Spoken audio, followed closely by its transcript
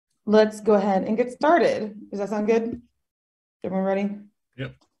Let's go ahead and get started. Does that sound good? Everyone ready?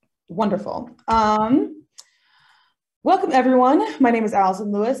 Yep. Wonderful. Welcome everyone. My name is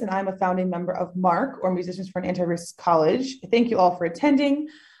Allison Lewis and I'm a founding member of MARC, or Musicians for an Anti-Racist College. Thank you all for attending.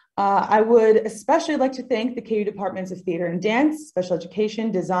 I would especially like to thank the KU Departments of Theater and Dance, Special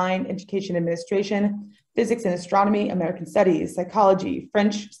Education, Design, Education Administration, Physics and Astronomy, American Studies, Psychology,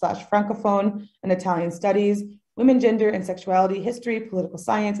 French/Francophone and Italian Studies, Women, Gender and Sexuality, History, Political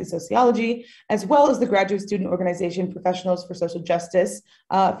Science, and Sociology, as well as the graduate student organization Professionals for Social Justice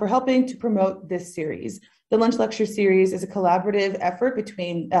for helping to promote this series. The Lunch Lecture Series is a collaborative effort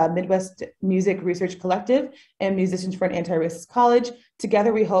between Midwest Music Research Collective and Musicians for an Anti-Racist College.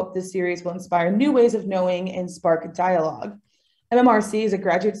 Together, we hope this series will inspire new ways of knowing and spark dialogue. MMRC is a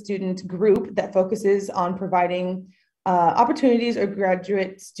graduate student group that focuses on providing opportunities or for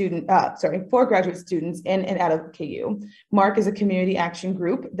graduate students in and out of KU. MARC is a community action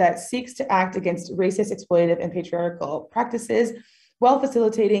group that seeks to act against racist, exploitative, and patriarchal practices while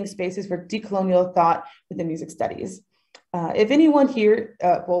facilitating spaces for decolonial thought within music studies. If anyone here,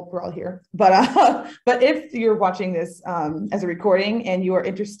 well, we're all here, but if you're watching this as a recording and you are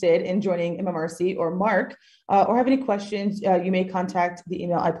interested in joining MMRC or MARC, or have any questions, you may contact the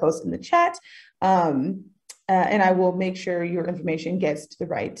email I post in the chat, and I will make sure your information gets to the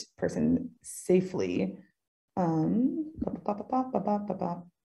right person safely.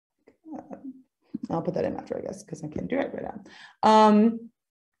 I'll put that in after, I guess, because I can't do it right now.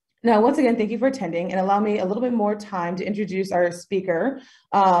 Now, once again, thank you for attending and allow me a little bit more time to introduce our speaker.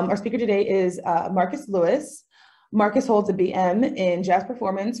 Our speaker today is Marcus Lewis. Marcus holds a BM in jazz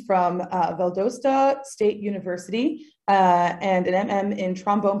performance from Valdosta State University and an MM in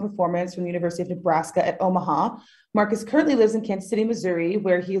trombone performance from the University of Nebraska at Omaha. Marcus currently lives in Kansas City, Missouri,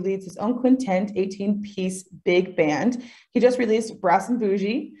 where he leads his own quintet 18-piece big band. He just released Brass and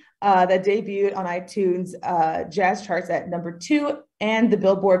Bougie that debuted on iTunes jazz charts at #2 and the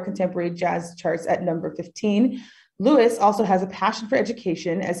Billboard Contemporary Jazz charts at #15. Lewis also has a passion for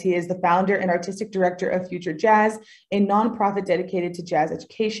education, as he is the founder and artistic director of Future Jazz, a nonprofit dedicated to jazz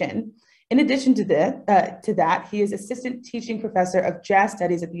education. In addition to that, he is assistant teaching professor of jazz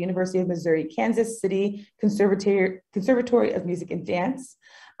studies at the University of Missouri, Kansas City Conservatory of Music and Dance.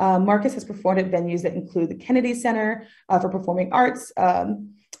 Marcus has performed at venues that include the Kennedy Center for Performing Arts,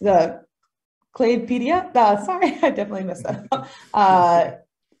 the Cladepedia, sorry, I definitely messed that up.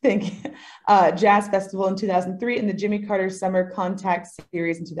 Thank you. Jazz Festival in 2003 and the Jimmy Carter Summer Contact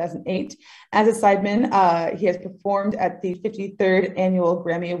Series in 2008. As a sideman, he has performed at the 53rd Annual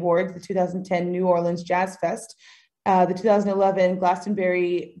Grammy Awards, the 2010 New Orleans Jazz Fest, the 2011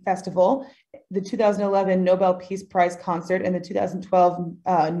 Glastonbury Festival, the 2011 Nobel Peace Prize Concert, and the 2012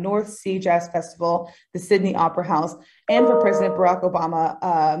 North Sea Jazz Festival, the Sydney Opera House, and for President Barack Obama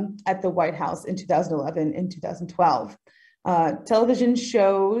at the White House in 2011 and 2012. Television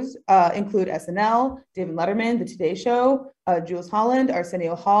shows include SNL, David Letterman, The Today Show, Jules Holland,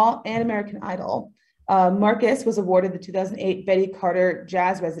 Arsenio Hall, and American Idol. Marcus was awarded the 2008 Betty Carter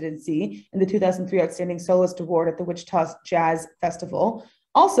Jazz Residency and the 2003 Outstanding Soloist Award at the Wichita Jazz Festival.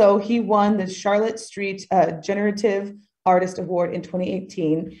 Also, he won the Charlotte Street Generative Artist Award in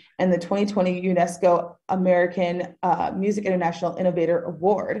 2018 and the 2020 UNESCO American Music International Innovator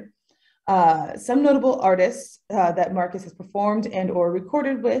Award. Some notable artists that Marcus has performed and or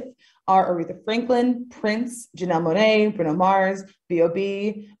recorded with are Aretha Franklin, Prince, Janelle Monáe, Bruno Mars,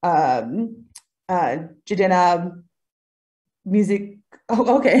 B.O.B., Jadena, Music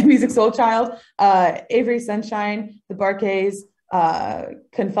Soul Child, Avery Sunshine, The Bar-Kays,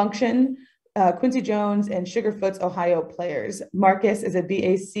 Confunction, Quincy Jones, and Sugarfoot's Ohio Players. Marcus is a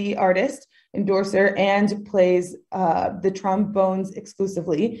BAC artist, endorser, and plays the trombones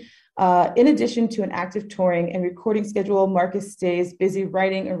exclusively. In addition to an active touring and recording schedule, Marcus stays busy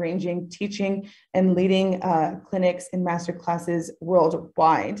writing, arranging, teaching, and leading clinics and master classes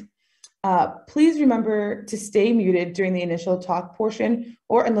worldwide. Please remember to stay muted during the initial talk portion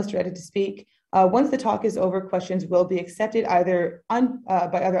or unless directed to speak. Once the talk is over, questions will be accepted either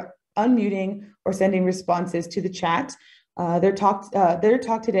by unmuting or sending responses to the chat. Their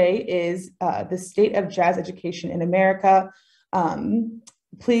talk today is the state of jazz education in America.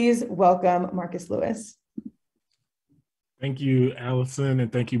 Please welcome Marcus Lewis. Thank you, Allison, and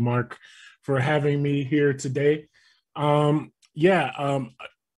thank you, Mark, for having me here today.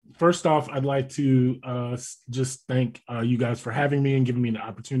 First off, I'd like to just thank you guys for having me and giving me the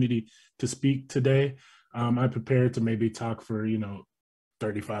opportunity to speak today. I prepared to maybe talk for,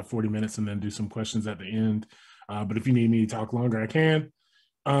 35, 40 minutes and then do some questions at the end. But if you need me to talk longer, I can.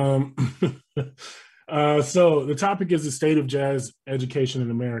 So the topic is the state of jazz education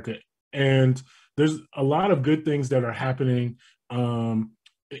in America. And there's a lot of good things that are happening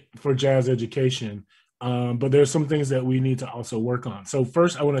for jazz education, but there's some things that we need to also work on. So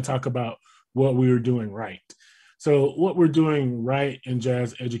first, I want to talk about what we are doing right. So what we're doing right in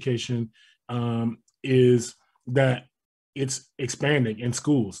jazz education is that it's expanding in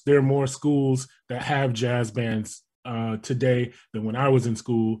schools. There are more schools that have jazz bands today than when I was in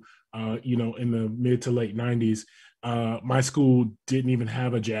school. In the mid to late 90s, my school didn't even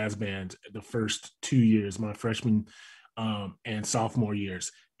have a jazz band the first 2 years, my freshman and sophomore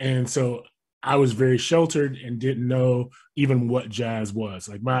years. And so I was very sheltered and didn't know even what jazz was.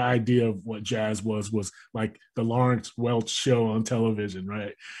 Like my idea of what jazz was like the Lawrence Welch show on television,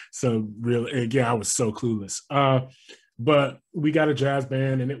 right? So really, again, I was so clueless. But we got a jazz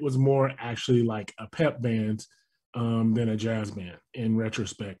band, and it was more actually like a pep band than a jazz band in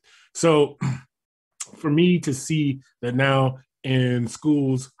retrospect. So for me to see that now in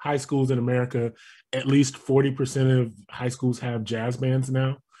schools, high schools in America, at least 40% of high schools have jazz bands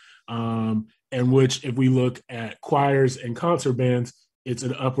now, and which if we look at choirs and concert bands, it's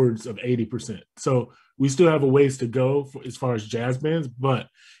an upwards of 80%. So we still have a ways to go as far as jazz bands, but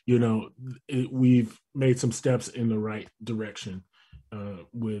we've made some steps in the right direction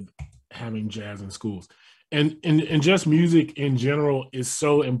with having jazz in schools. And just music in general is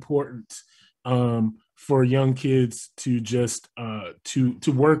so important for young kids to just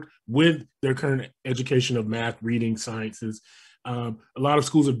to work with their current education of math, reading, sciences. A lot of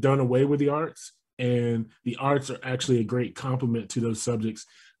schools have done away with the arts, and the arts are actually a great complement to those subjects.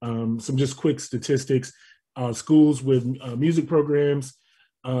 Some just quick statistics: schools with music programs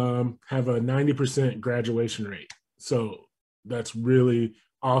have a 90% graduation rate, so that's really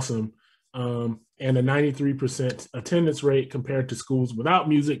awesome. And a 93% attendance rate compared to schools without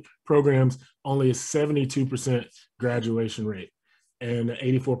music programs, only a 72% graduation rate and an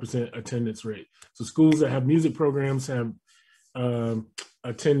 84% attendance rate. So schools that have music programs have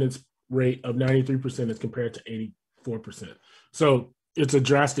attendance rate of 93% as compared to 84%. So it's a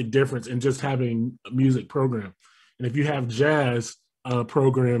drastic difference in just having a music program. And if you have jazz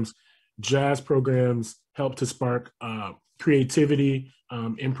programs help to spark creativity,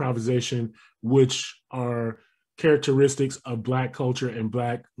 improvisation, which are characteristics of Black culture and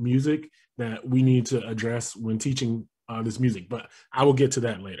Black music that we need to address when teaching this music. But I will get to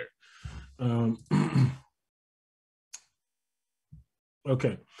that later.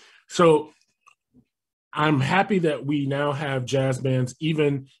 Okay, so I'm happy that we now have jazz bands,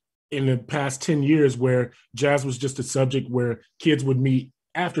 even in the past 10 years, where jazz was just a subject where kids would meet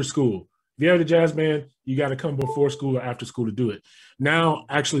after school. If you have a jazz band, you got to come before school or after school to do it. Now,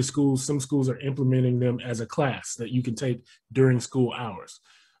 actually, some schools are implementing them as a class that you can take during school hours.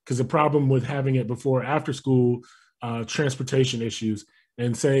 Because the problem with having it before or after school, transportation issues,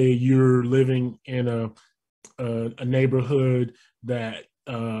 and say you're living in a neighborhood that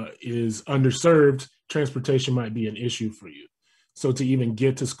is underserved, transportation might be an issue for you. So to even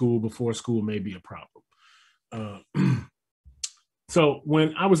get to school before school may be a problem. So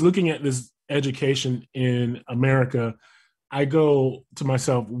when I was looking at this education in America, I go to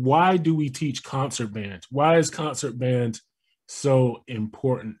myself, why do we teach concert band? Why is concert band so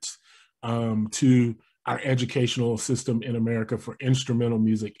important to our educational system in America for instrumental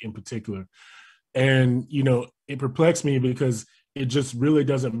music in particular? And, it perplexed me because it just really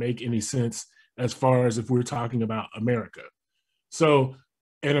doesn't make any sense as far as if we're talking about America. So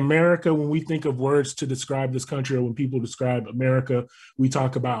in America, when we think of words to describe this country, or when people describe America, we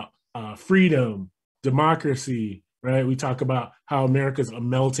talk about freedom, democracy, right? We talk about how America's a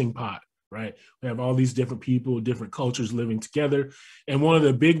melting pot, right? We have all these different people, different cultures living together. And one of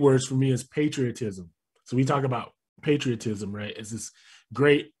the big words for me is patriotism. So we talk about patriotism, right? It's this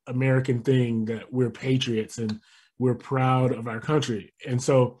great American thing that we're patriots and we're proud of our country. And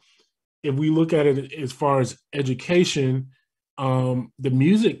so if we look at it as far as education, the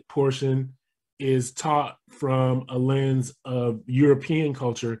music portion is taught from a lens of European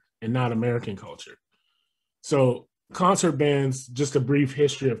culture and not American culture. So concert bands, just a brief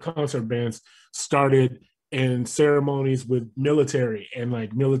history of concert bands, started in ceremonies with military and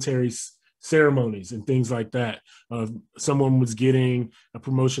like military ceremonies and things like that. Someone was getting a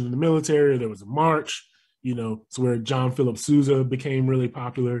promotion in the military, there was a march, it's where John Philip Sousa became really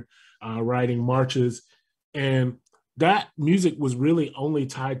popular, writing marches. And that music was really only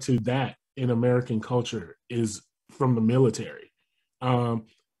tied to that in American culture, is from the military.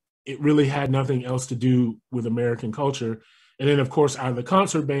 It really had nothing else to do with American culture. And then, of course, out of the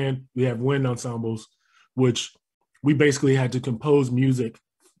concert band, we have wind ensembles, which we basically had to compose music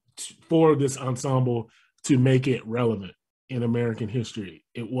for this ensemble to make it relevant in American history.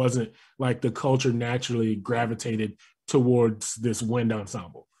 It wasn't like the culture naturally gravitated towards this wind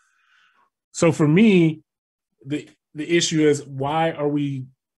ensemble. So for me, the issue is, why are we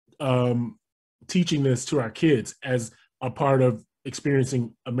teaching this to our kids as a part of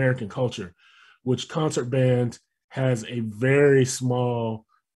experiencing American culture, which concert band has a very small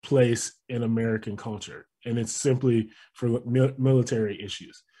place in American culture, and it's simply for military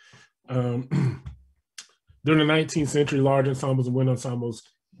issues. During the 19th century, large ensembles and wind ensembles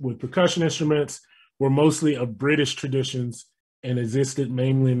with percussion instruments were mostly of British traditions and existed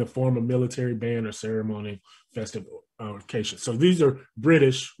mainly in the form of military band or ceremony festival occasions. So these are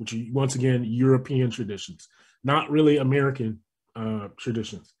British, which are, once again, European traditions, not really American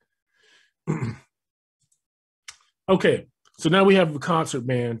traditions. Okay, so now we have the concert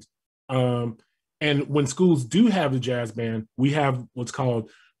band. And when schools do have the jazz band, we have what's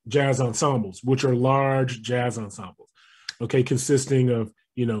called jazz ensembles, which are large jazz ensembles, okay, consisting of,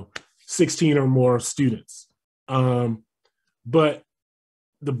 16 or more students. But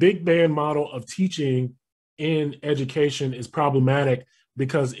the big band model of teaching in education is problematic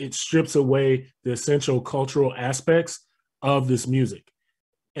because it strips away the essential cultural aspects of this music.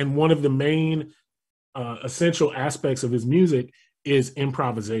 And one of the main essential aspects of his music is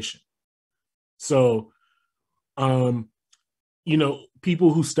improvisation. So,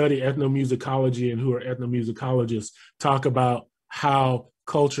 people who study ethnomusicology and who are ethnomusicologists talk about how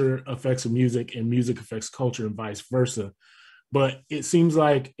culture affects music and music affects culture and vice versa. But it seems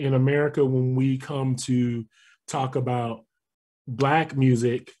like in America, when we come to talk about Black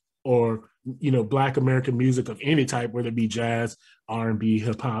music or, Black American music of any type, whether it be jazz, R&B,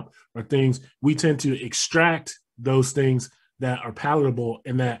 hip hop, or things, we tend to extract those things that are palatable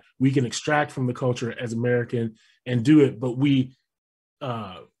and that we can extract from the culture as American and do it. But we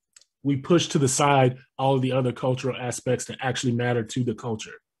push to the side all of the other cultural aspects that actually matter to the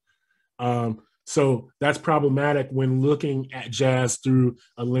culture. So that's problematic when looking at jazz through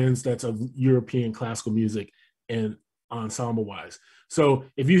a lens that's of European classical music and ensemble wise. So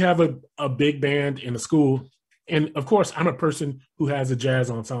if you have a big band in a school, and of course, I'm a person who has a jazz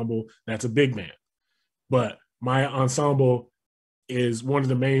ensemble that's a big band, but my ensemble is one of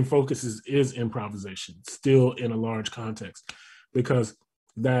the main focuses is improvisation, still in a large context, because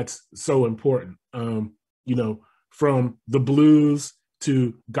that's so important. From the blues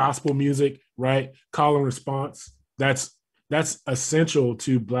to gospel music, right? Call and response. That's essential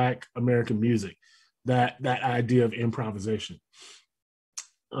to Black American music. That idea of improvisation.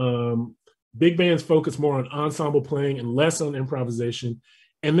 Big bands focus more on ensemble playing and less on improvisation,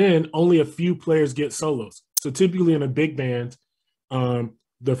 and then only a few players get solos. So typically in a big band,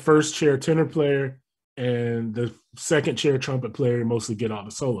 the first chair tenor player and the second chair trumpet player mostly get all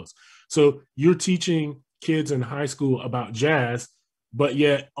the solos. So you're teaching kids in high school about jazz, but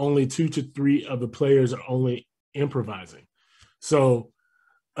yet only 2 to 3 of the players are only improvising. So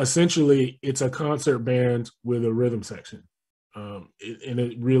essentially, it's a concert band with a rhythm section. And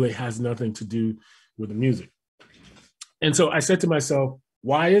it really has nothing to do with the music. And so I said to myself,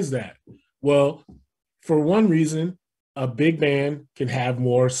 why is that? Well, for one reason, a big band can have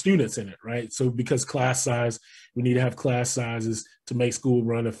more students in it, right? So because class size, we need to have class sizes to make school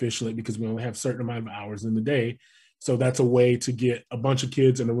run efficiently because we only have a certain amount of hours in the day. So that's a way to get a bunch of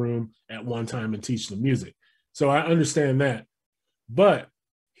kids in a room at one time and teach them music. So I understand that. But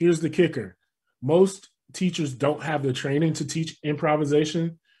here's the kicker. Most teachers don't have the training to teach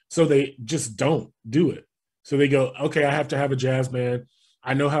improvisation, so they just don't do it. So they go, okay, I have to have a jazz band.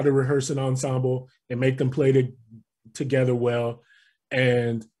 I know how to rehearse an ensemble and make them play together well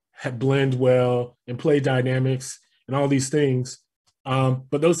and blend well and play dynamics and all these things.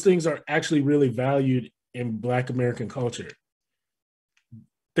 But those things are actually really valued in Black American culture.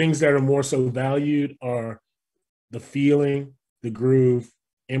 Things that are more so valued are the feeling, the groove,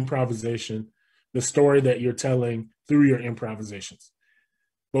 improvisation, the story that you're telling through your improvisations.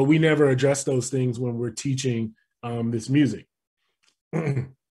 But we never address those things when we're teaching this music.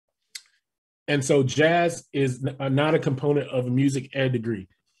 And so jazz is not a component of a music ed degree.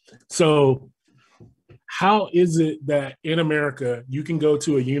 So how is it that in America, you can go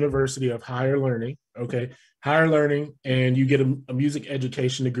to a university of higher learning, okay, higher learning, and you get a music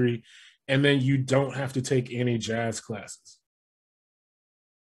education degree, and then you don't have to take any jazz classes?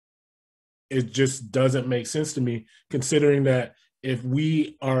 It just doesn't make sense to me, considering that if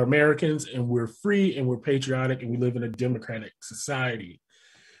we are Americans and we're free and we're patriotic and we live in a democratic society,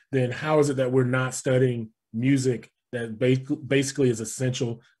 then how is it that we're not studying music that basically is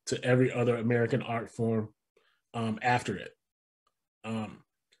essential to every other American art form after it?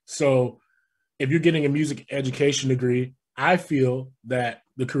 So if you're getting a music education degree, I feel that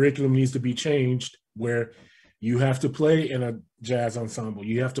the curriculum needs to be changed where you have to play in a jazz ensemble,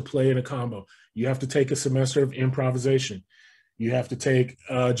 you have to play in a combo, you have to take a semester of improvisation, you have to take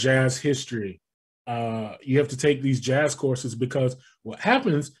jazz history, you have to take these jazz courses, because what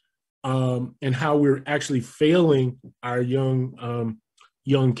happens and how we're actually failing our young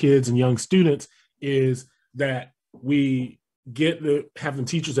kids and young students is that we get having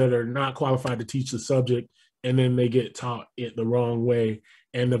teachers that are not qualified to teach the subject, and then they get taught it the wrong way,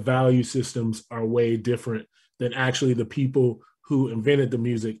 and the value systems are way different than actually the people who invented the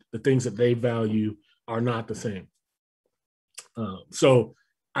music. The things that they value are not the same. So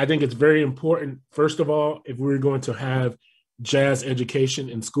I think it's very important, first of all, if we're going to have jazz education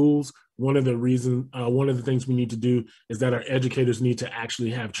in schools, one of the things we need to do is that our educators need to actually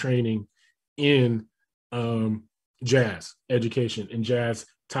have training in jazz education and jazz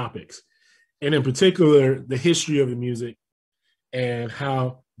topics. And in particular, the history of the music and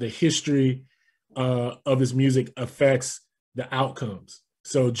how the history of this music affects the outcomes.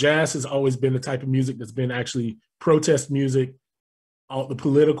 So jazz has always been the type of music that's been actually protest music. All the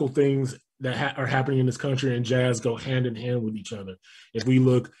political things that are happening in this country and jazz go hand in hand with each other. If we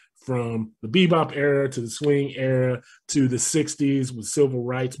look from the bebop era to the swing era to the 60s with civil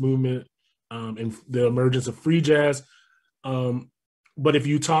rights movement and the emergence of free jazz. But if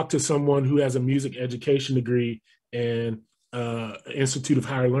you talk to someone who has a music education degree and Institute of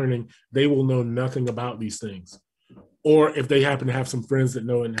Higher Learning, they will know nothing about these things. Or if they happen to have some friends that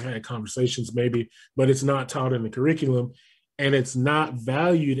know and had conversations, maybe, but it's not taught in the curriculum, and it's not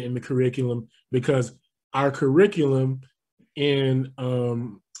valued in the curriculum because our curriculum in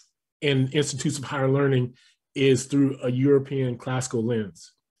Institutes of Higher Learning is through a European classical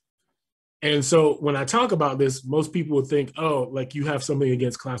lens. And so when I talk about this, most people would think, oh, like you have something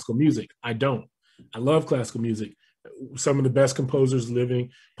against classical music. I don't. I love classical music. Some of the best composers living.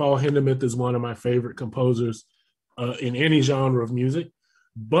 Paul Hindemith is one of my favorite composers in any genre of music.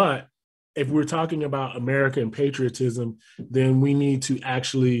 But if we're talking about America and patriotism, then we need to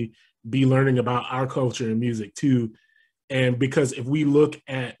actually be learning about our culture and music too. And because if we look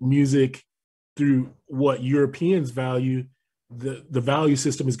at music through what Europeans value, the value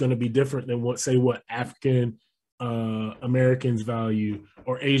system is going to be different than what African Americans value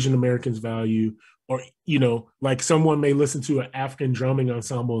or Asian Americans value. Or, you know, like someone may listen to an African drumming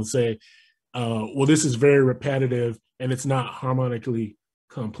ensemble and say, well, this is very repetitive and it's not harmonically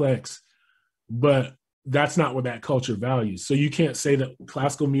complex. But that's not what that culture values. So you can't say that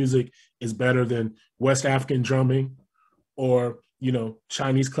classical music is better than West African drumming or, you know,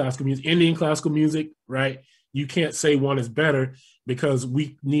 Chinese classical music, Indian classical music, right? You can't say one is better because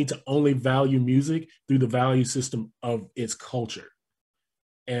we need to only value music through the value system of its culture.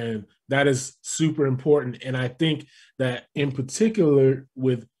 And that is super important. And I think that in particular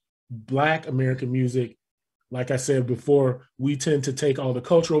with Black American music, like I said before, we tend to take all the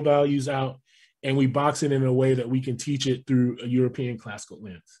cultural values out and we box it in a way that we can teach it through a European classical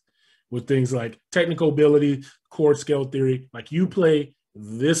lens with things like technical ability, chord scale theory, like you play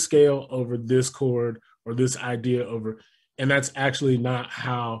this scale over this chord or this idea over, and that's actually not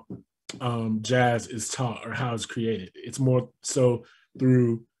how jazz is taught or how it's created. It's more so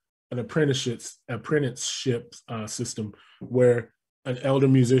through an apprenticeship system where an elder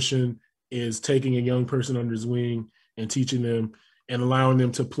musician is taking a young person under his wing and teaching them and allowing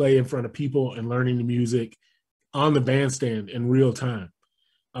them to play in front of people and learning the music on the bandstand in real time.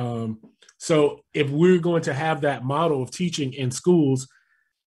 So if we're going to have that model of teaching in schools,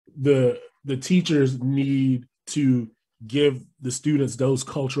 the teachers need to give the students those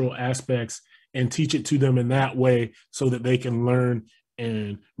cultural aspects and teach it to them in that way so that they can learn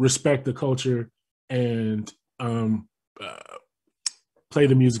and respect the culture and play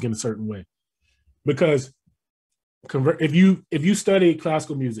the music in a certain way. Because if you study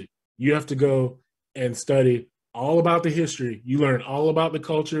classical music, you have to go and study all about the history. You learn all about the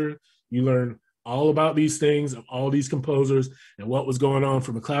culture. You learn all about these things, all these composers and what was going on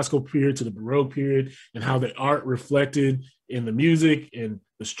from the classical period to the Baroque period and how the art reflected in the music and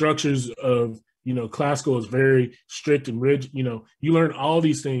the structures of, you know, classical is very strict and rigid. You know, you learn all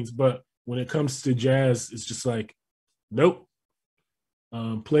these things, but when it comes to jazz, it's just like, nope.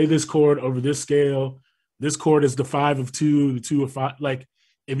 Play this chord over this scale. This chord is the 5 of 2, the 2 of 5. Like,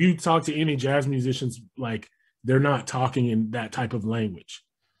 if you talk to any jazz musicians, like, they're not talking in that type of language.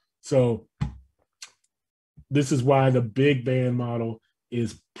 So this is why the big band model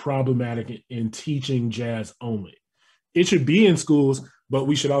is problematic in teaching jazz only. It should be in schools, but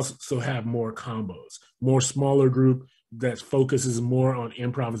we should also have more combos, more smaller group, that focuses more on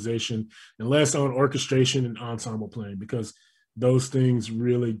improvisation and less on orchestration and ensemble playing, because those things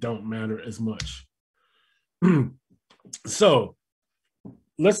really don't matter as much. So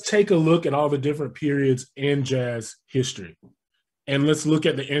let's take a look at all the different periods in jazz history. And let's look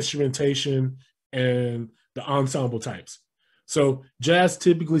at the instrumentation and the ensemble types. So jazz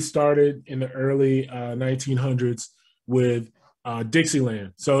typically started in the early 1900s with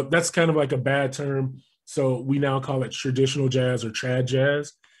Dixieland. So that's kind of like a bad term. So we now call it traditional jazz or trad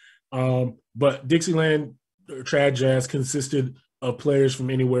jazz. But Dixieland or trad jazz consisted of players from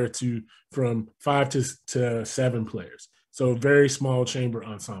anywhere from 5 to 7 players. So a very small chamber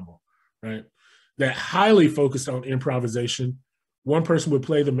ensemble, right? That highly focused on improvisation. One person would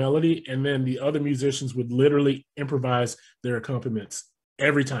play the melody, and then the other musicians would literally improvise their accompaniments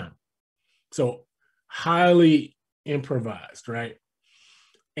every time. So highly improvised, right?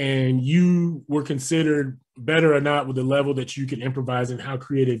 And you were considered better or not with the level that you could improvise and how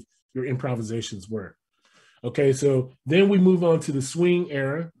creative your improvisations were. Okay, so then we move on to the swing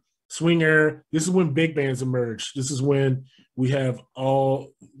era. Swing era, this is when big bands emerged. This is when we have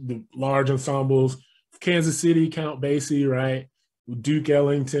all the large ensembles. Kansas City, Count Basie, right? Duke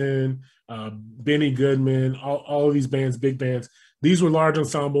Ellington, Benny Goodman, all of these bands, big bands. These were large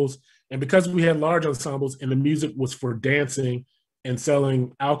ensembles. And because we had large ensembles and the music was for dancing and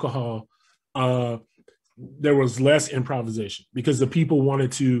selling alcohol, there was less improvisation because the people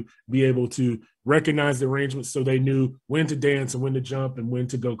wanted to be able to recognize the arrangements so they knew when to dance and when to jump and when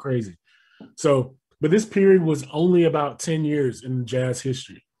to go crazy. So, but this period was only about 10 years in jazz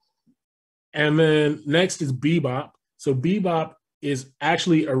history. And then next is bebop. So bebop is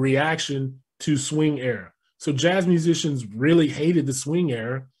actually a reaction to swing era. So jazz musicians really hated the swing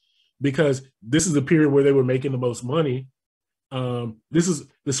era because this is the period where they were making the most money. This is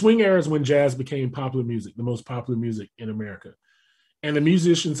the swing era is when jazz became popular music, the most popular music in America. And the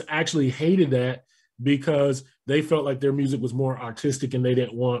musicians actually hated that because they felt like their music was more artistic and they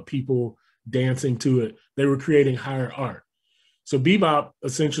didn't want people dancing to it. They were creating higher art. So bebop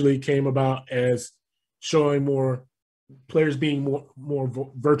essentially came about as showing more players being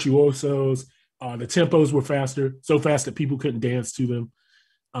more virtuosos. The tempos were faster, so fast that people couldn't dance to them.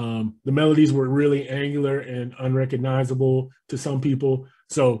 The melodies were really angular and unrecognizable to some people,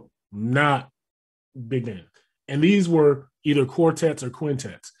 so not big band. And these were either quartets or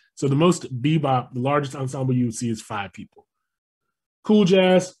quintets. So the most bebop, the largest ensemble you would see is 5 people. Cool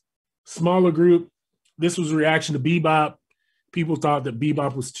jazz, smaller group. This was a reaction to bebop. People thought that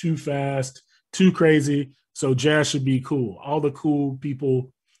bebop was too fast, too crazy, so jazz should be cool. All the cool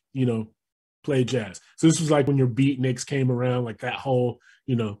people, play jazz. So this was like when your beatniks came around, like that whole,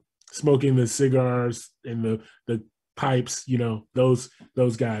 smoking the cigars and the pipes, those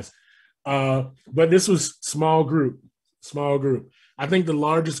guys. But this was small group. I think the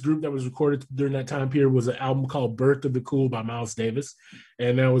largest group that was recorded during that time period was an album called Birth of the Cool by Miles Davis.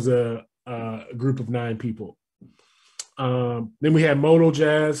 And that was a group of 9 people. Then we had modal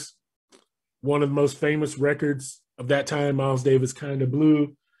jazz, one of the most famous records of that time, Miles Davis Kinda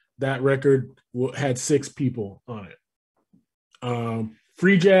Blue. That record had 6 people on it.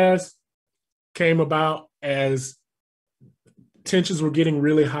 Free jazz came about as tensions were getting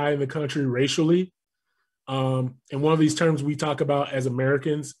really high in the country racially. And one of these terms we talk about as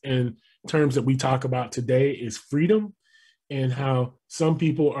Americans and terms that we talk about today is freedom, and how some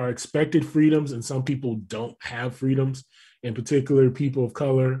people are expected freedoms and some people don't have freedoms, in particular people of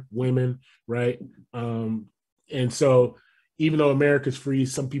color, women, right? And so even though America's free,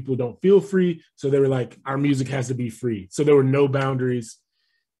 some people don't feel free. So they were like, our music has to be free. So there were no boundaries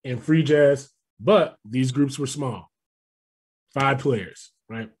in free jazz, but these groups were small, 5 players,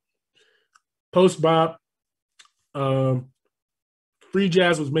 right? Post bop, free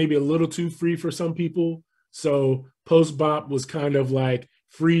jazz was maybe a little too free for some people. So post bop was kind of like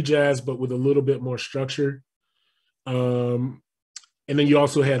free jazz, but with a little bit more structure. And then you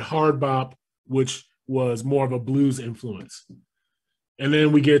also had hard bop, which was more of a blues influence. And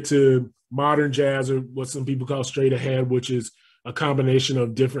then we get to modern jazz, or what some people call straight ahead, which is a combination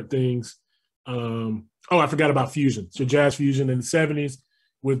of different things. I forgot about fusion. So jazz fusion in the 70s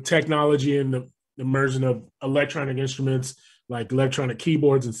with technology and the immersion of electronic instruments like electronic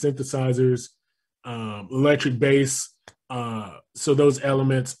keyboards and synthesizers, electric bass. So those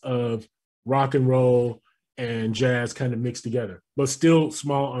elements of rock and roll and jazz kind of mixed together, but still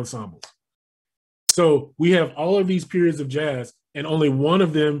small ensembles. So we have all of these periods of jazz, and only one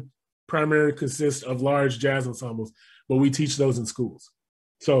of them primarily consists of large jazz ensembles, but we teach those in schools.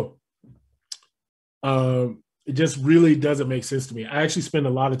 So it just really doesn't make sense to me. I actually spend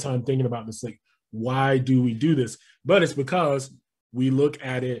a lot of time thinking about this, like, why do we do this? but it's because we look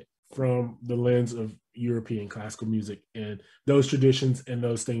at it from the lens of European classical music and those traditions and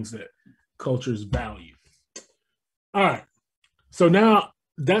those things that cultures value. All right. So now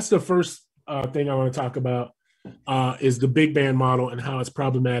that's the first thing I want to talk about is the big band model and how it's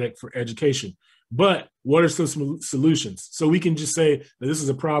problematic for education. But what are some solutions? So we can just say that this is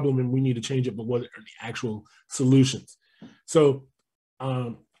a problem and we need to change it, but what are the actual solutions? So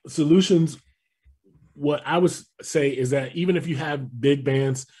solutions, what I would say is that even if you have big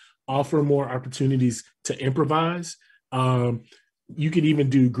bands offer more opportunities to improvise, you could even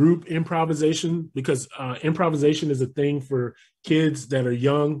do group improvisation, because improvisation is a thing for kids that are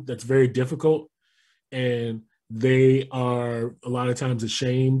young that's very difficult, and they are a lot of times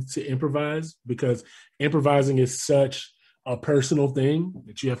ashamed to improvise because improvising is such a personal thing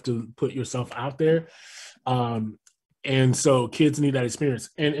that you have to put yourself out there. And so kids need that experience,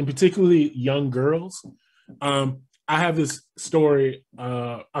 and particularly young girls. I have this story.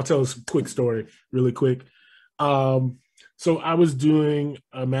 I'll tell this quick story really quick. So I was doing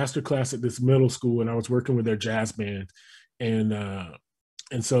a master class at this middle school, and I was working with their jazz band, and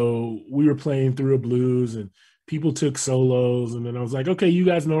so we were playing through a blues, and people took solos, and then I was like, okay, you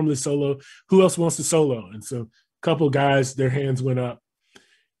guys normally solo. Who else wants to solo? And so a couple guys, their hands went up,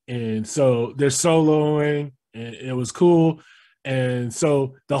 and so they're soloing, and it was cool. And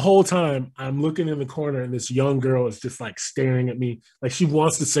so the whole time I'm looking in the corner, and this young girl is just like staring at me, like she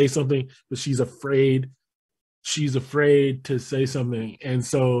wants to say something, but she's afraid. She's afraid to say something. And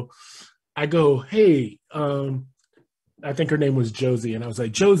so I go, hey, I think her name was Josie. And I was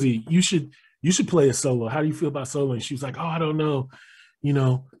like, Josie, you should play a solo. How do you feel about solo? And she was like, oh, I don't know.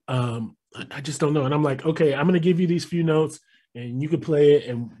 I just don't know. And I'm like, okay, I'm going to give you these few notes and you can play it.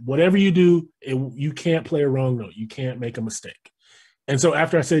 And whatever you do, you can't play a wrong note. You can't make a mistake. And so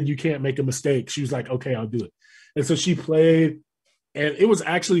after I said, you can't make a mistake, she was like, okay, I'll do it. And so she played, and it was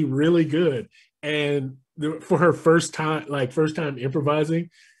actually really good. And for her first time improvising,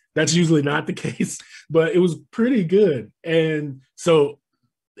 that's usually not the case, but it was pretty good. And so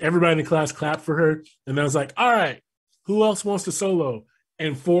everybody in the class clapped for her. And I was like, all right, who else wants to solo?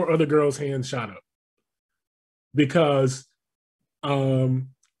 And 4 other girls' hands shot up because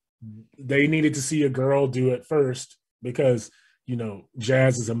they needed to see a girl do it first, because,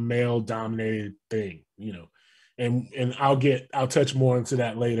 jazz is a male dominated thing, and I'll touch more into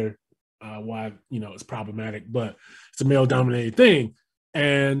that later. Why it's problematic, but it's a male dominated thing.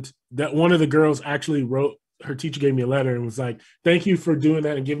 And that one of the girls actually wrote, her teacher gave me a letter and was like, thank you for doing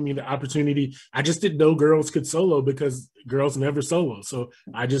that and giving me the opportunity. I just didn't know girls could solo because girls never solo. So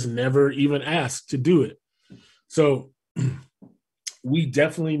I just never even asked to do it. So we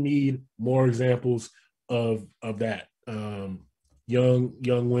definitely need more examples of that. Young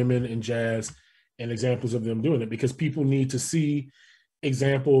women in jazz and examples of them doing it, because people need to see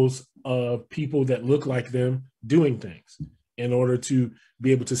examples of people that look like them doing things in order to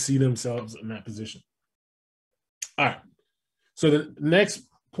be able to see themselves in that position. All right. So the next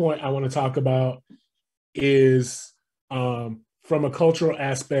point I want to talk about is from a cultural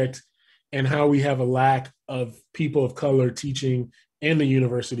aspect and how we have a lack of people of color teaching in the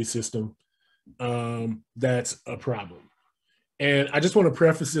university system. That's a problem. And I just want to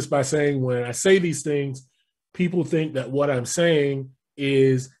preface this by saying, when I say these things, people think that what I'm saying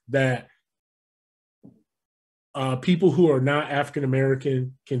is that people who are not African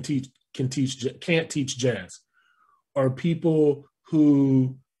American can't teach jazz, or people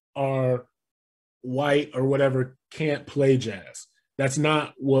who are white or whatever can't play jazz. That's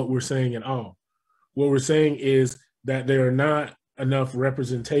not what we're saying at all. What we're saying is that there are not enough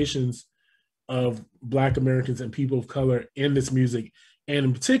representations of Black Americans and people of color in this music, and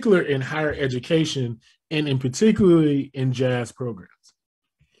in particular in higher education, and in particularly in jazz programs.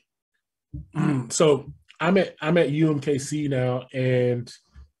 So I'm at UMKC now, and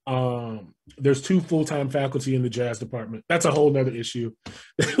there's 2 full-time faculty in the jazz department. That's a whole nother issue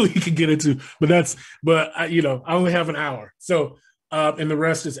that we could get into, but I only have an hour. So, and the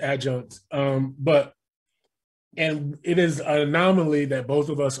rest is adjuncts. And it is an anomaly that both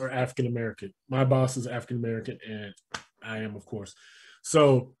of us are African-American. My boss is African-American, and I am, of course.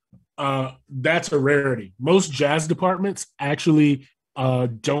 So that's a rarity. Most jazz departments actually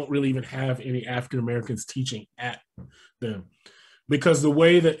don't really even have any African-Americans teaching at them, because the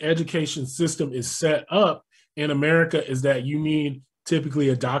way the education system is set up in America is that you need typically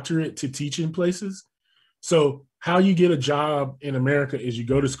a doctorate to teach in places. So how you get a job in America is you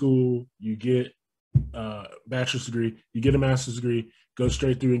go to school, you get a bachelor's degree, you get a master's degree, go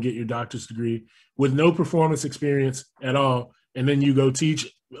straight through and get your doctor's degree with no performance experience at all. And then you go teach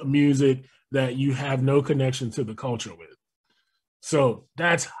music, that you have no connection to the culture with. So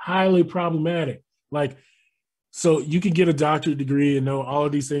that's highly problematic. Like, so you can get a doctorate degree and know all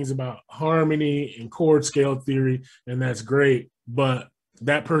of these things about harmony and chord scale theory, and that's great. But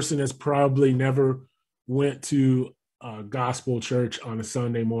that person has probably never went to a gospel church on a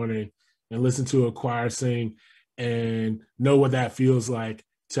Sunday morning and listened to a choir sing and know what that feels like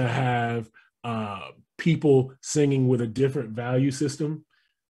to have people singing with a different value system,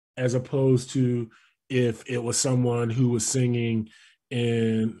 as opposed to if it was someone who was singing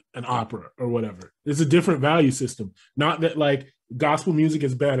in an opera or whatever. It's a different value system. Not that like gospel music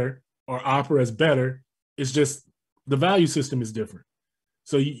is better or opera is better. It's just the value system is different.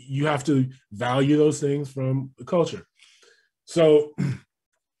 So you have to value those things from the culture. So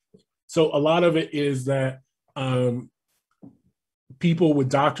a lot of it is that people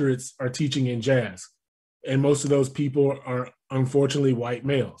with doctorates are teaching in jazz. And most of those people are unfortunately white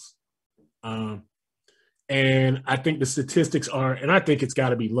males. And I think the statistics are, and I think it's got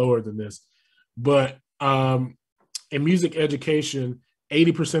to be lower than this, but in music education,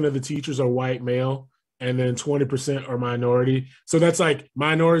 80% of the teachers are white male, and then 20% are minority. So that's like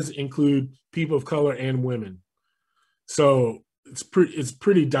minorities include people of color and women. So it's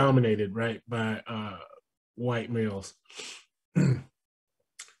pretty dominated, right, by white males.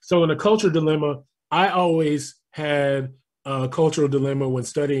 So in a culture dilemma, I always had a cultural dilemma when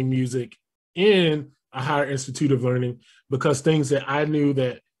studying music in a higher institute of learning, because things that I knew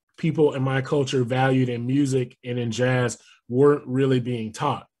that people in my culture valued in music and in jazz weren't really being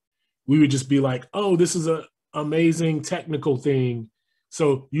taught. We would just be like, oh, this is an amazing technical thing.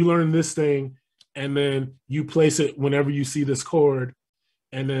 So you learn this thing and then you place it whenever you see this chord.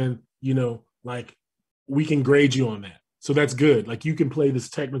 And then, you know, like we can grade you on that. So that's good. Like you can play this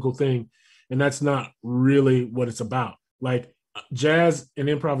technical thing, and that's not really what it's about. Like jazz and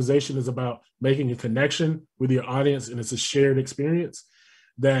improvisation is about making a connection with your audience, and it's a shared experience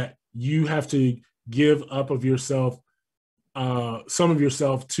that you have to give up of yourself, some of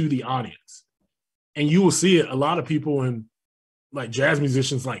yourself to the audience. And you will see it. A lot of people in like jazz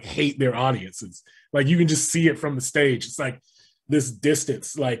musicians like hate their audiences. Like you can just see it from the stage. It's like this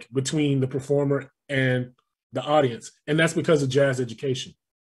distance like between the performer and the audience. And that's because of jazz education,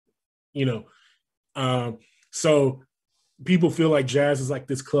 you know. So people feel like jazz is like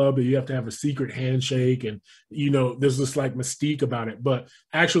this club that you have to have a secret handshake, and you know there's this like mystique about it, but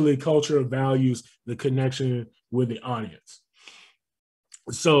actually culture values the connection with the audience.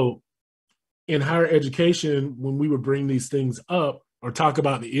 So in higher education, when we would bring these things up or talk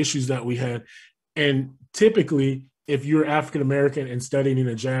about the issues that we had, and typically if you're African American and studying in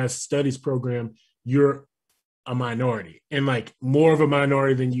a jazz studies program, you're a minority, and like more of a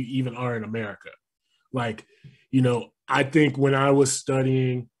minority than you even are in America. Like, you know, I think when I was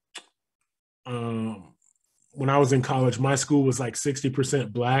studying, when I was in college, my school was like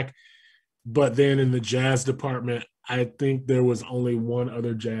 60% Black. But then in the jazz department, I think there was only one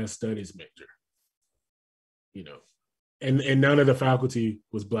other jazz studies major, you know, and none of the faculty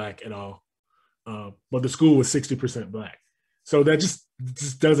was Black at all. But the school was 60% Black. So that just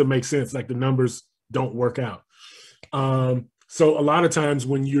doesn't make sense. Like the numbers don't work out. So a lot of times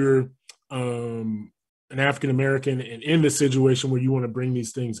when you're an African-American and in this situation where you want to bring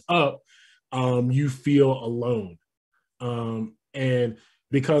these things up, you feel alone. And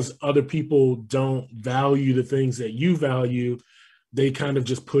because other people don't value the things that you value, they kind of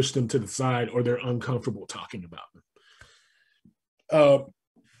just push them to the side, or they're uncomfortable talking about them.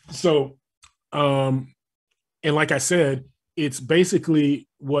 And like I said, it's basically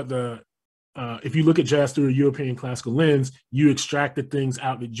what if you look at jazz through a European classical lens, you extract the things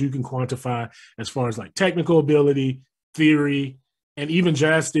out that you can quantify as far as like technical ability, theory, and even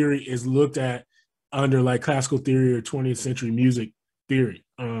jazz theory is looked at under like classical theory or 20th century music theory.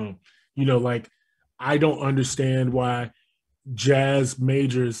 You know, like I don't understand why jazz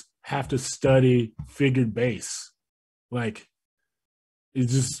majors have to study figured bass. Like,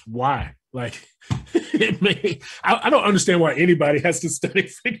 it's just why. Like, I don't understand why anybody has to study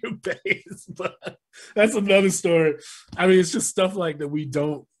figured bass, but that's another story. I mean, it's just stuff like that we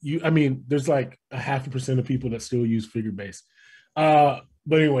don't use. I mean, there's like 0.5% of people that still use figured bass. But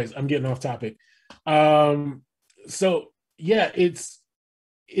anyways, I'm getting off topic. So yeah, it's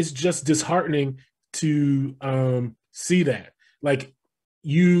just disheartening to see that. Like,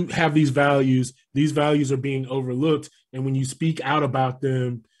 you have these values are being overlooked, and when you speak out about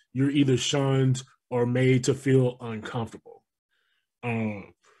them, you're either shunned or made to feel uncomfortable.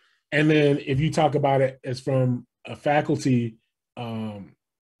 And then if you talk about it as from a faculty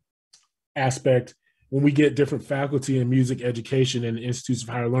aspect, when we get different faculty in music education and institutes of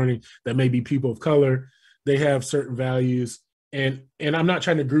higher learning that may be people of color, they have certain values. And I'm not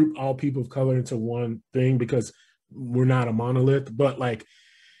trying to group all people of color into one thing because we're not a monolith, but like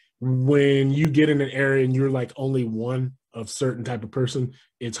when you get in an area and you're like only one of certain type of person,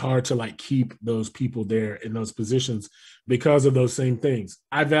 it's hard to like keep those people there in those positions because of those same things.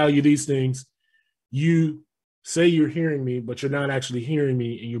 I value these things. You say you're hearing me, but you're not actually hearing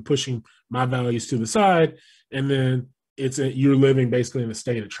me, and you're pushing my values to the side, and then you're living basically in a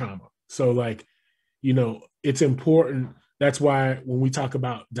state of trauma. So like, you know, it's important. That's why when we talk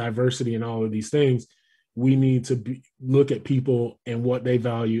about diversity and all of these things, we need to look at people and what they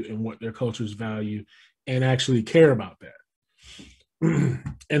value and what their cultures value and actually care about that.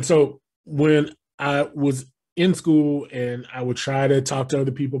 And so when I was in school and I would try to talk to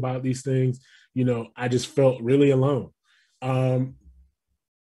other people about these things, you know, I just felt really alone. All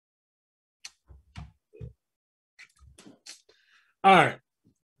right.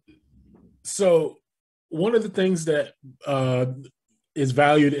 So one of the things that is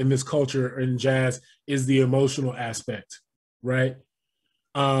valued in this culture in jazz is the emotional aspect, right?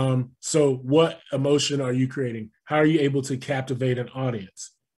 So what emotion are you creating? How are you able to captivate an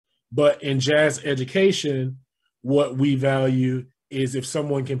audience? But in jazz education, what we value is if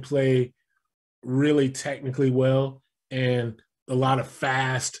someone can play really technically well and a lot of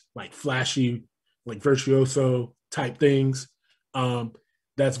fast, like flashy, like virtuoso type things,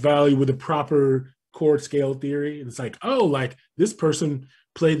 that's valued with a proper chord scale theory. And it's like, oh, like this person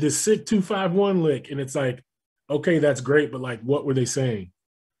played this sick 2-5-1 lick. And it's like, okay, that's great. But like, what were they saying?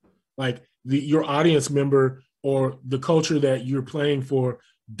 Like your audience member or the culture that you're playing for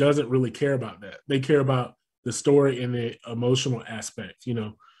doesn't really care about that. They care about the story and the emotional aspect, you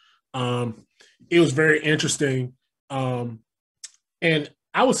know. It was very interesting. And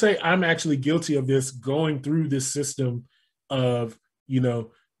I would say I'm actually guilty of this, going through this system of, you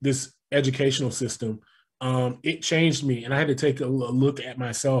know, this educational system. It changed me, and I had to take a look at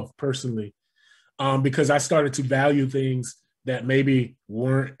myself personally, because I started to value things that maybe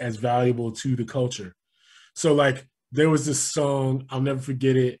weren't as valuable to the culture. So like there was this song, I'll never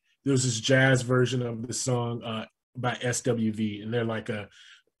forget it. There was this jazz version of the song by SWV, and they're like a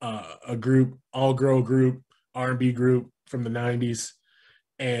group, all girl group, R&B group from the 90s.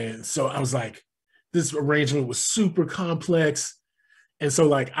 And so I was like, this arrangement was super complex. And so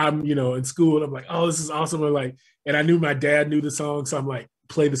like, I'm, you know, in school and I'm like, oh, this is awesome. And like, and I knew my dad knew the song. So I'm like,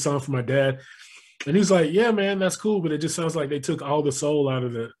 play the song for my dad. And he's like, yeah, man, that's cool. But it just sounds like they took all the soul out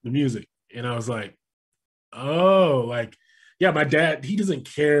of the music. And I was like, oh, like, yeah, my dad, he doesn't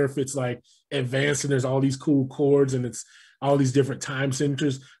care if it's like advanced and there's all these cool chords and it's all these different time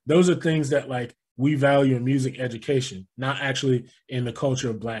signatures. Those are things that like we value in music education, not actually in the culture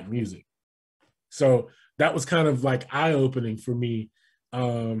of Black music. So that was kind of like eye-opening for me.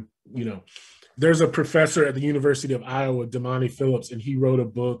 You know, there's a professor at the University of Iowa, Damani Phillips, and he wrote a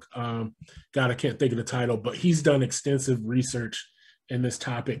book. God, I can't think of the title, but he's done extensive research in this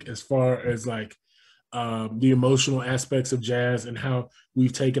topic as far as like the emotional aspects of jazz and how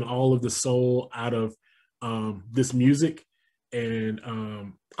we've taken all of the soul out of this music. And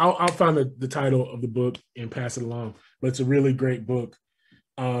I'll find the title of the book and pass it along, but it's a really great book.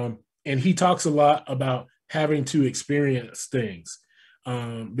 And he talks a lot about having to experience things.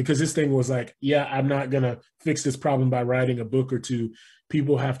 Because this thing was like, yeah, I'm not going to fix this problem by writing a book or two.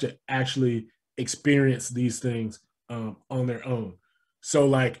 People have to actually experience these things on their own. So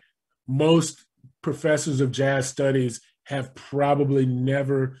like most professors of jazz studies have probably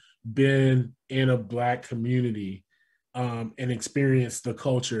never been in a Black community and experienced the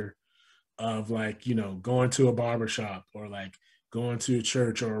culture of like, you know, going to a barbershop or like going to a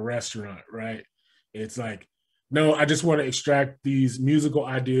church or a restaurant, right? It's like, no, I just want to extract these musical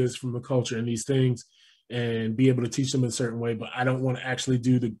ideas from the culture and these things and be able to teach them in a certain way, but I don't want to actually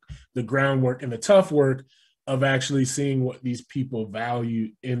do the groundwork and the tough work of actually seeing what these people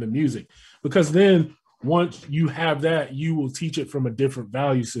value in the music. Because then once you have that, you will teach it from a different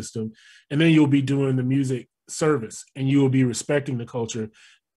value system, and then you'll be doing the music service and you will be respecting the culture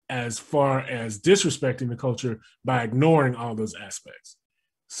as far as disrespecting the culture by ignoring all those aspects.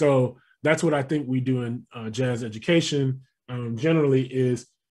 So that's what I think we do in jazz education generally is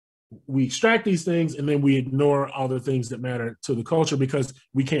we extract these things and then we ignore all the things that matter to the culture because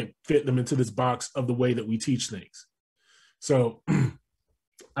we can't fit them into this box of the way that we teach things. So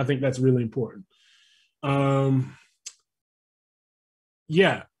I think that's really important.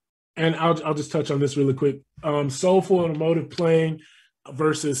 Yeah, and I'll just touch on this really quick. Soulful and emotive playing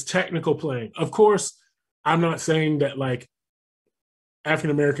versus technical playing. Of course, I'm not saying that like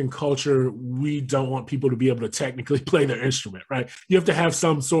African-American culture, we don't want people to be able to technically play their instrument, right? You have to have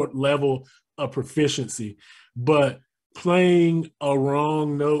some sort of level of proficiency, but playing a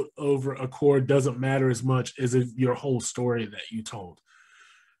wrong note over a chord doesn't matter as much as your whole story that you told.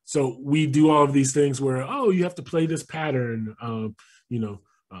 So we do all of these things where, oh, you have to play this pattern, you know,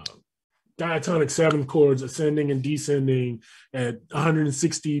 diatonic 7 chords, ascending and descending at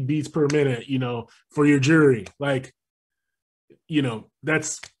 160 beats per minute, you know, for your jury. Like, you know,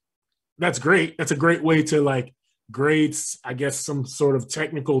 that's great. That's a great way to like grades, I guess, some sort of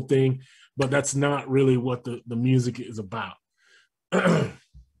technical thing, but that's not really what the music is about. All right.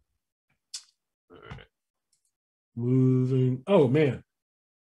 Moving. Oh man.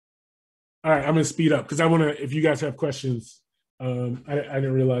 All right, I'm gonna speed up because I want to. If you guys have questions, I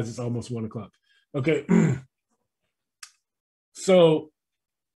didn't realize it's almost 1 o'clock. Okay. So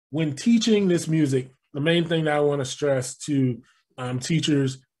when teaching this music, the main thing that I want to stress to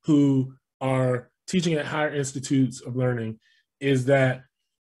teachers who are teaching at higher institutes of learning is that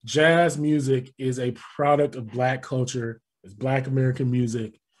jazz music is a product of Black culture, it's Black American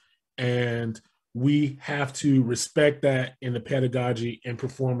music, and we have to respect that in the pedagogy and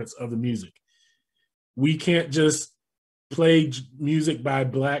performance of the music. We can't just play music by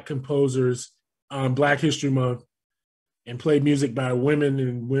Black composers on Black History Month and play music by women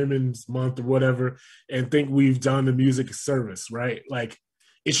in Women's Month or whatever and think we've done the music a service, right? Like,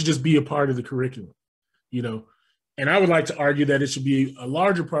 it should just be a part of the curriculum, you know? And I would like to argue that it should be a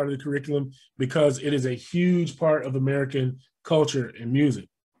larger part of the curriculum because it is a huge part of American culture and music.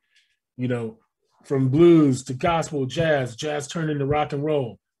 You know, from blues to gospel, jazz turned into rock and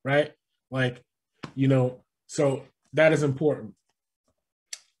roll, right? Like, you know, so that is important.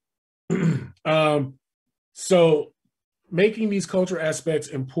 So making these culture aspects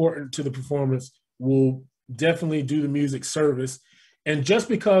important to the performance will definitely do the music service. And just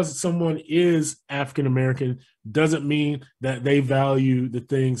because someone is African American doesn't mean that they value the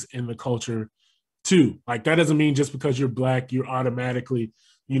things in the culture too. Like, that doesn't mean just because you're Black, you're automatically,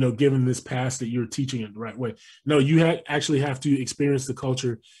 you know, given this pass that you're teaching it the right way. No, you actually have to experience the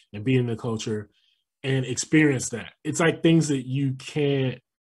culture and be in the culture and experience that. It's like things that you can't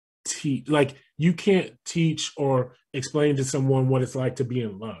teach. Like, you can't teach or explain to someone what it's like to be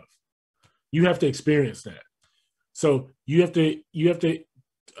in love. You have to experience that. So you have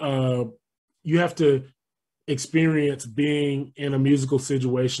to experience being in a musical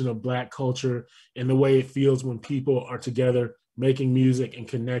situation of Black culture and the way it feels when people are together making music and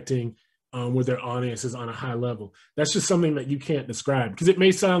connecting with their audiences on a high level. That's just something that you can't describe, because it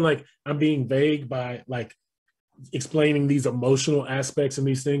may sound like I'm being vague by like explaining these emotional aspects and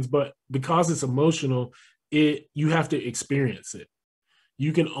these things, but because it's emotional, you have to experience it.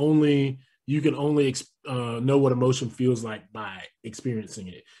 You can only know what emotion feels like by experiencing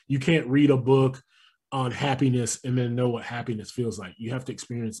it. You can't read a book on happiness and then know what happiness feels like. You have to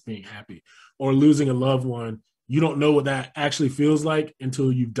experience being happy. Or losing a loved one, you don't know what that actually feels like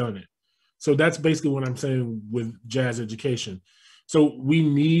until you've done it. So that's basically what I'm saying with jazz education. So we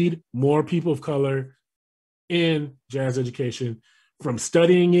need more people of color in jazz education, from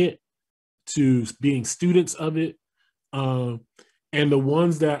studying it to being students of it. And the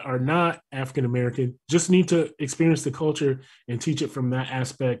ones that are not African American just need to experience the culture and teach it from that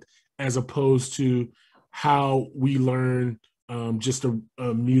aspect, as opposed to how we learn just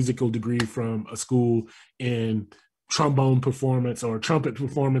a musical degree from a school in trombone performance or trumpet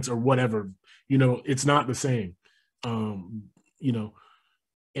performance or whatever. You know, it's not the same. You know,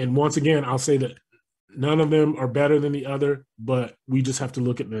 and once again, I'll say that none of them are better than the other, but we just have to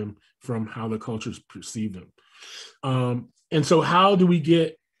look at them from how the cultures perceive them. And so how do we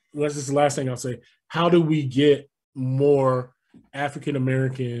get, this is the last thing I'll say, how do we get more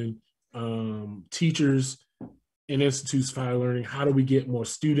African-American teachers in institutes of higher learning? How do we get more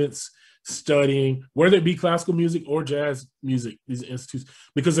students studying, whether it be classical music or jazz music, these institutes?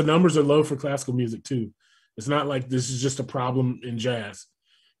 Because the numbers are low for classical music too. It's not like this is just a problem in jazz,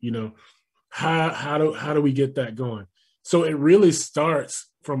 you know. How do we get that going? So it really starts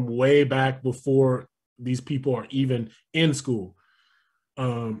from way back before these people are even in school.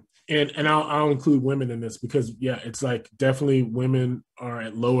 And I'll include women in this because, yeah, it's like definitely women are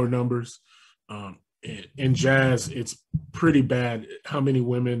at lower numbers. In jazz, it's pretty bad how many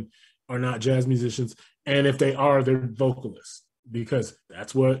women are not jazz musicians. And if they are, they're vocalists, because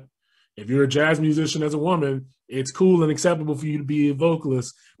that's what, if you're a jazz musician as a woman, it's cool and acceptable for you to be a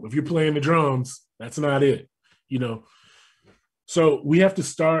vocalist. But if you're playing the drums, that's not it, you know. So we have to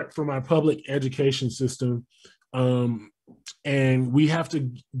start from our public education system, and we have to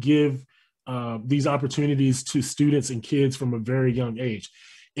give these opportunities to students and kids from a very young age.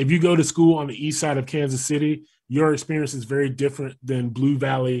 If you go to school on the east side of Kansas City, your experience is very different than Blue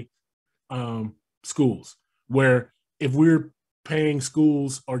Valley schools, where if we're paying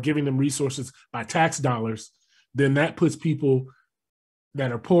schools or giving them resources by tax dollars, then that puts people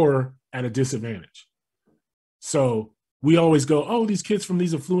that are poor at a disadvantage. So we always go, oh, these kids from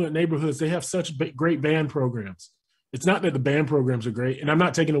these affluent neighborhoods, they have such great band programs. It's not that the band programs are great, and I'm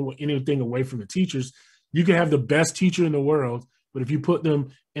not taking anything away from the teachers. You can have the best teacher in the world, but if you put them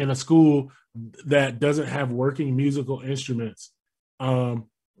in a school that doesn't have working musical instruments, then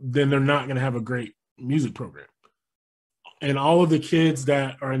they're not going to have a great music program. And all of the kids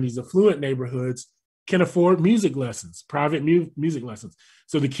that are in these affluent neighborhoods can afford music lessons, private music lessons.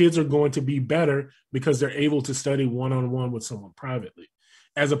 So the kids are going to be better because they're able to study one-on-one with someone privately,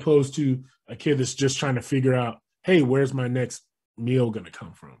 as opposed to a kid that's just trying to figure out, hey, where's my next meal going to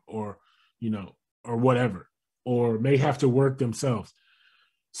come from? Or, or whatever, or may have to work themselves.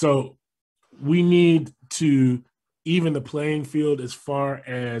 So we need to even the playing field as far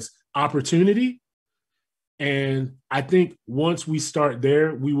as opportunity. And I think once we start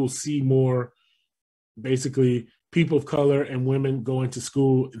there, we will see more basically people of color and women going to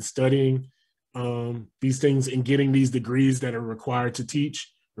school and studying these things and getting these degrees that are required to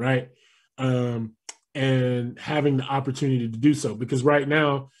teach, right? And having the opportunity to do so. Because right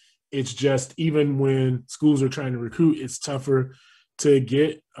now, it's just, even when schools are trying to recruit, it's tougher to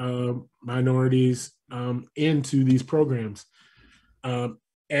get minorities into these programs. And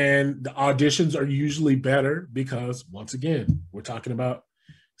the auditions are usually better because, once again, we're talking about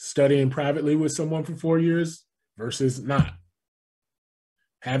studying privately with someone for 4 years versus not.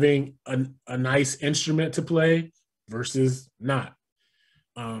 Having a nice instrument to play versus not.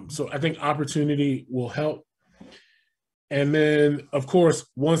 So I think opportunity will help. And then, of course,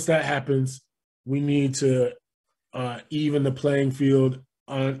 once that happens, we need to even the playing field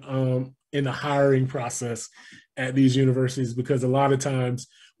on in the hiring process at these universities, because a lot of times,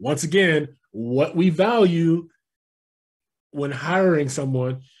 once again, what we value when hiring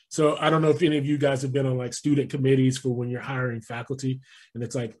someone. So I don't know if any of you guys have been on like student committees for when you're hiring faculty, and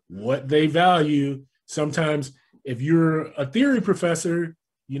it's like what they value. Sometimes if you're a theory professor,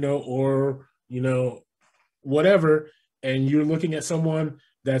 or, whatever, and you're looking at someone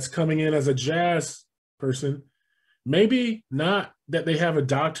that's coming in as a jazz person, maybe not that they have a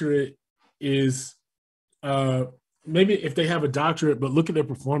doctorate is, maybe if they have a doctorate, but look at their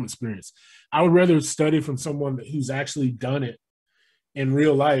performance experience. I would rather study from someone who's actually done it in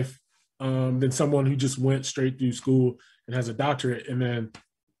real life than someone who just went straight through school and has a doctorate and then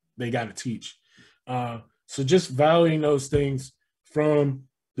they got to teach. So just valuing those things from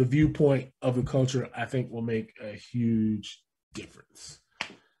the viewpoint of the culture, I think will make a huge difference.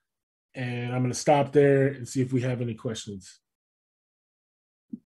 And I'm going to stop there and see if we have any questions.